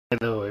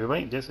Hello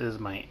everybody, this is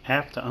my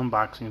after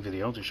unboxing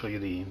video to show you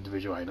the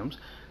individual items.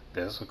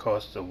 This of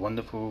course the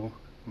wonderful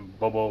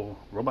Bobo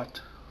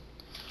robot.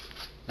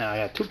 Now I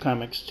have two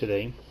comics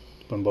today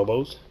from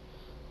BoBoS.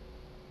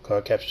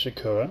 Card Capture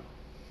Sakura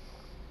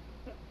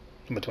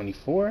number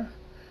 24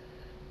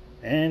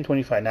 and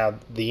 25. Now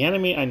the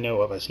anime I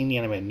know of, I've seen the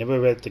anime, I never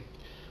read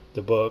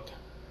the book,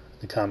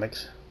 the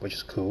comics, which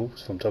is cool.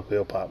 It's from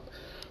Tokyo Pop,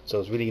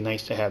 so it's really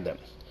nice to have them.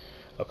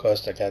 Of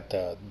course I got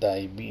the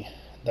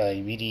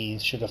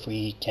diabetes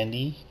sugar-free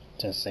candy,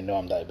 since they know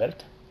I'm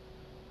diabetic.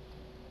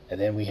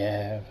 And then we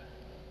have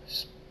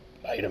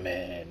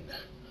Spider-Man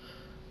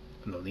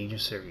from the Legion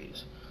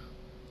series.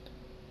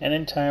 And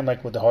in time,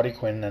 like with the Harley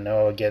Quinn, I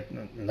know I'll get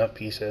enough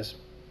pieces.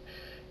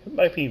 It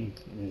might be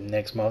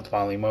next month,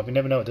 following month. You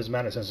never know. It doesn't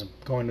matter since I'm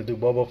going to do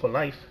Bobo for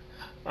life.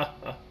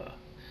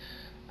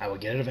 I will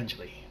get it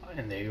eventually.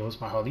 And there goes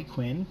my Harley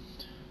Quinn.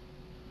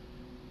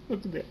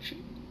 Look at that shit.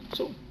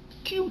 So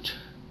cute.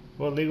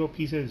 Well, Lego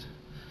pieces.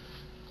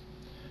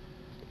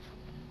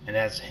 And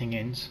that's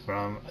Higgins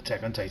from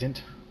Attack on Titan.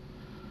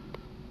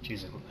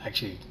 She's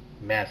actually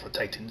mad for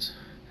Titans.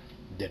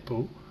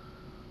 Deadpool.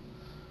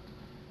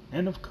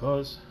 And of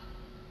course,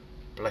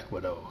 Black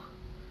Widow.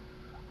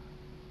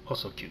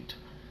 Also cute.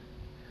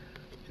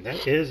 And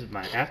that is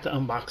my after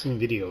unboxing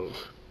video.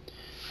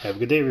 Have a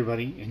good day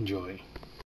everybody. Enjoy.